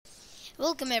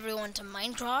Welcome everyone to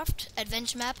Minecraft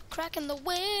Adventure Map Cracking the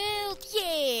World.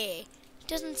 Yeah!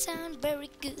 Doesn't sound very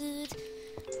good.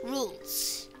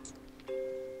 Rules.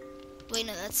 Wait,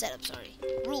 no, that's setup, sorry.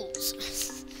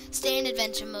 Rules. Stay in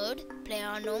adventure mode, play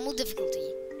on normal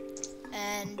difficulty.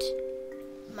 And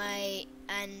my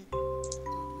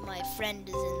friend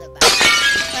is in the back.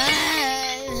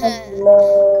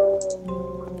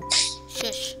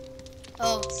 Shush.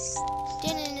 Oh.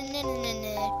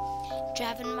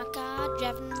 Driving my car,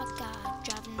 driving my car,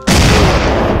 driving my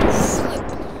car. Flip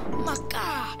my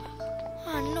car.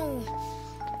 Oh no.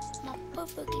 My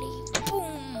perfectly.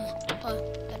 Boom. Oh,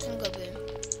 that didn't go boom.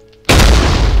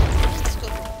 Let's go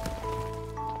boom.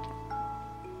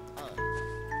 Oh.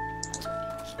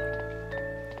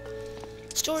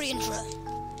 Story intro.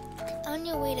 On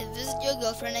your way to visit your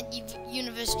girlfriend at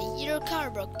university, your car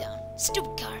broke down.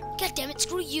 Stupid car. God damn it,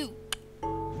 screw you.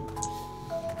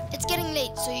 It's getting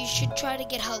late, so you should try to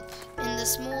get help in the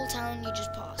small town you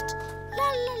just passed. La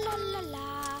la la la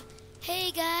la. Hey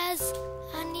guys,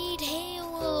 I need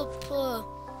help.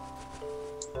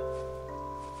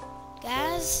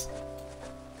 Guys,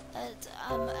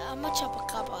 I'm a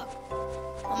chapakapa.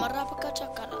 I'm a rapaka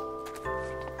chakara.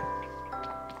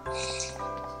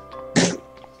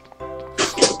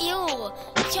 Ew,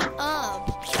 shut up.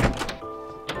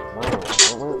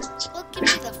 Well, give me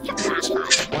the fortune.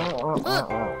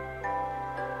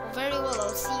 Very well, I'll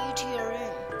see you to your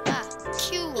room. Ah,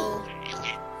 cool.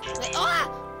 Wait, ah!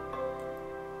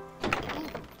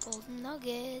 Golden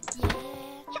nugget, yeah.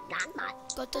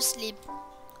 Go to sleep.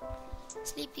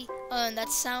 Sleepy. Oh, and that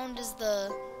sound is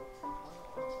the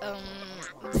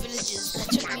villages. That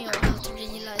took me a while to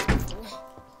realize before.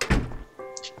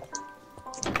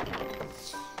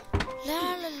 La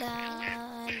la la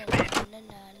la la la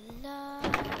la la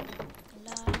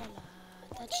la la.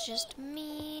 That's just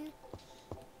mean.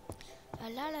 La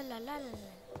la la la la la.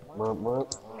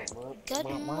 Good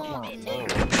morning.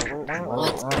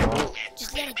 What?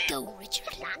 Just let it go, Richard.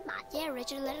 Yeah,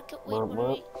 Richard, let it go.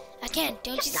 Wait. I can't,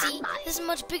 don't you see? This is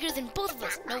much bigger than both of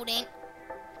us. No, it ain't.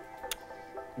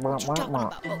 What you talking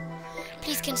about? Oh,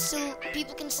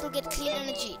 people can still get clean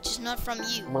energy, just not from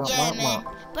you. Yeah, man.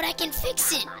 But I can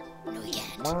fix it. No, you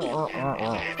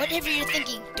can't. Whatever you're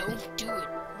thinking, don't do it.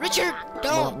 Richard,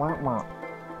 don't.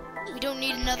 We don't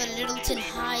need another Littleton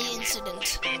High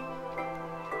incident.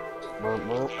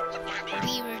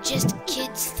 We were just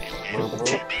kids then.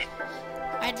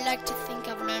 I'd like to think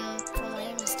I've learned from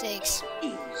my mistakes.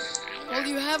 Well,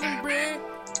 you haven't, bruh.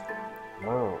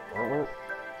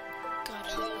 God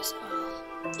help us all.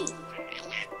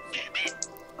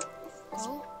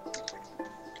 Oh?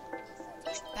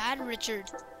 Bad,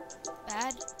 Richard.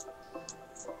 Bad?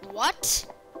 What?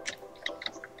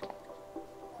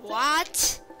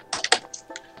 What?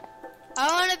 I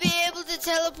want to be able to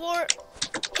teleport.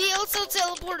 He also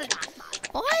teleported.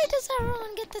 Why does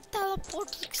everyone get to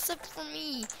teleport except for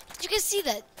me? Did you guys see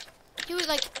that? He was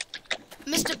like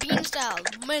Mr. Bean style.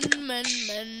 Man.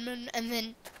 And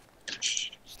then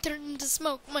he turned into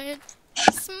smoke, man.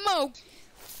 Smoke.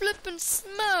 Flippin'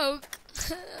 smoke.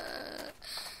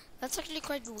 That's actually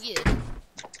quite weird.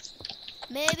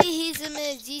 Maybe he's a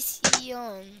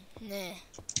magician. Nah.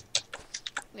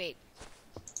 Wait.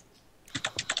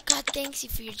 God thanks you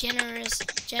for your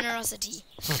generosity.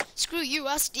 Screw you,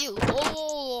 I'll steal.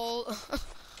 Oh.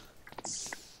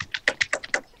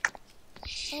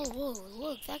 Oh, whoa,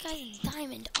 look, that guy's in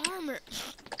diamond armor.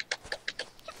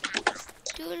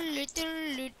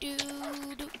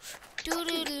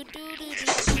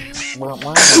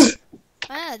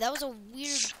 Ah, that was a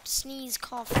weird sneeze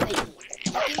cough thing.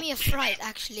 That gave me a fright,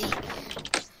 actually.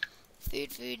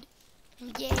 Food.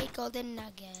 Yay, golden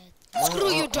nugget.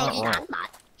 Screw you, doggy.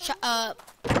 Shut up.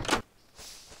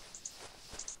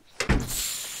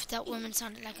 That woman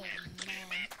sounded like a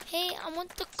man. Hey, I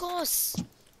want the course.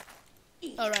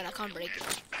 Alright, I can't break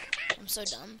it. I'm so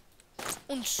dumb.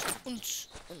 Unch.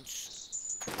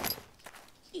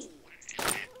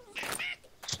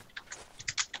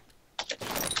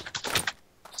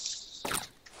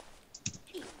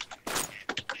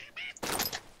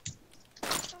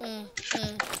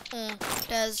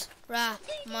 Des, ra,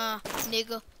 ma,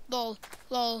 nigga, lol.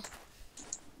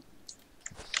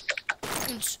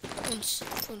 Uns.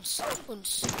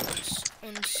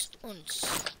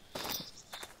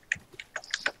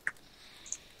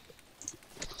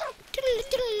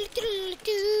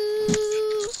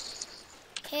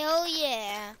 Hell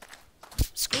yeah.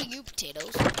 Screw you,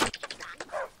 potatoes.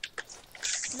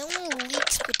 No one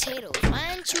leaks potatoes. Why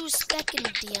aren't you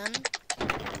specking, Dion?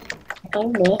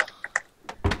 Don't know.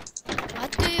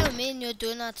 What do you mean you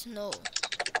do not know?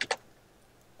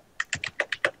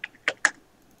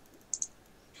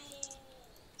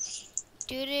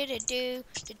 Do do do do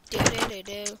do do do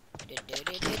do do do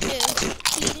do do.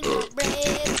 Eating my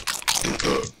bread,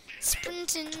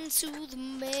 sprinting to the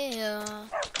mayor.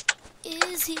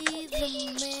 Is he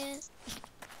the man?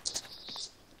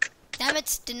 Damn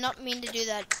it! Did not mean to do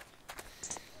that.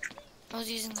 I was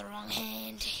using the wrong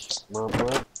hand.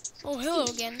 Oh, hello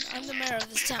again. I'm the mayor of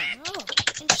this town. Oh,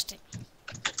 interesting.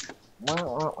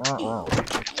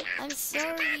 I'm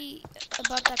sorry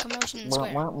about that commotion in the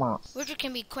square. Richard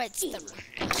can be quite stubborn.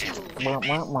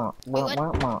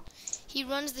 What? He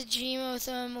runs the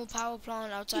geothermal power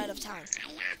plant outside of town.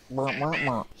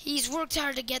 He's worked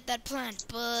hard to get that plant,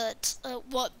 but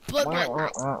what?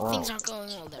 Things aren't going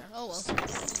well there. Oh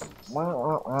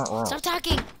well. Stop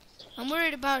talking. I'm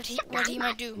worried about what he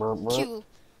might do. Q.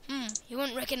 He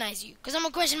won't recognize you, cause I'm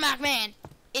a question mark man.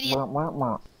 Idiot.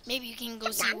 Maybe you can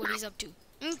go see what he's up to.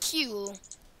 Q.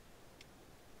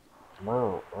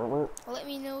 Let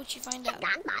me know what you find out.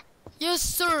 Yes,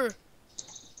 sir.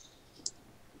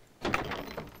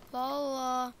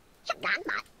 Lala.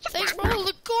 Thanks for all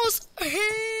the calls.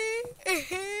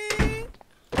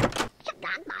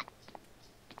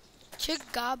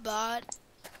 Chagabat.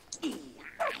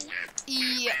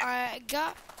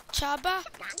 Iaga Chaba.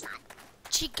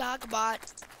 Chigagbat.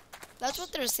 That's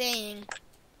what they're saying.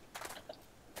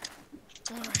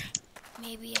 Or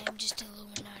maybe I'm just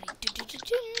Illuminati.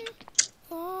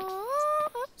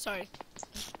 Sorry.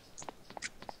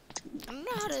 I don't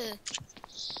know how to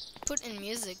put in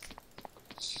music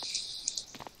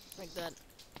like that.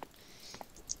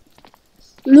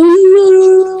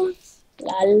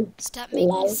 Stop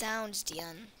making sounds,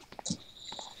 Dion.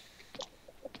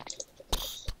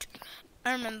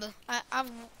 I remember.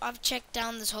 I've checked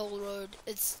down this whole road.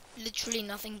 It's literally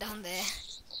nothing down there.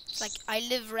 It's like I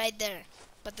live right there,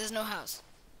 but there's no house,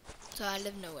 so I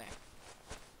live nowhere.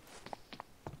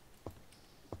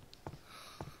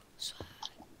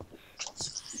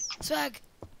 Swag.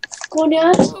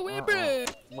 Konya.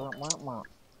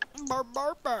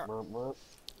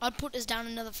 I'll put this down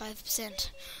another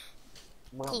 5%.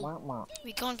 Cool.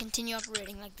 We can't continue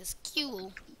operating like this.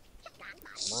 Cool.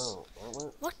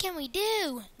 What can we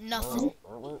do? Nothing.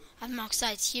 I've marked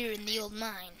sites here in the old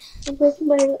mine.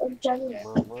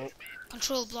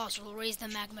 Control blocks will raise the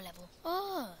magma level.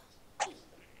 Oh.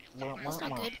 That's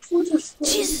not good. Jesus,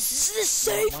 is this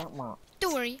safe?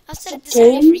 Don't worry, I've set up this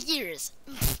area for years.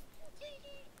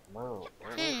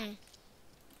 Alright,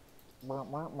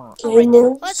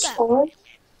 let's go.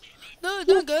 No,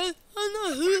 don't go. Oh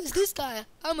no, who is this guy?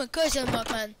 I'm a question mark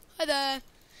man. Hi there.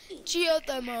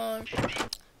 Geothermal.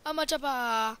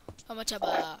 Amachaba.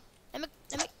 Let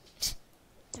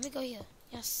me go here.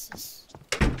 Yes.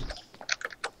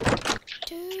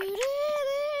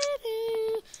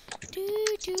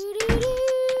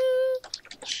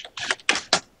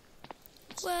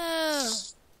 Whoa.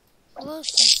 Look,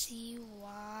 you see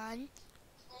 1,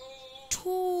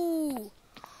 2.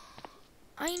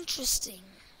 Interesting.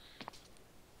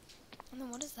 And then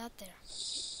what is that there?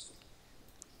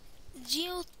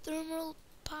 Geothermal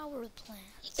power plant.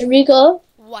 Enrico,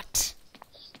 What?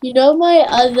 you know my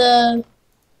other,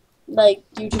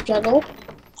 YouTube channel?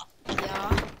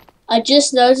 Yeah. I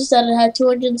just noticed that it had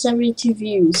 272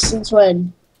 views. Since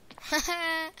when?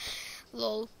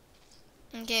 Lol.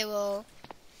 Okay, well,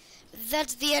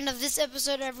 that's the end of this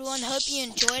episode, everyone. Hope you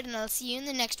enjoyed, and I'll see you in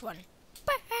the next one.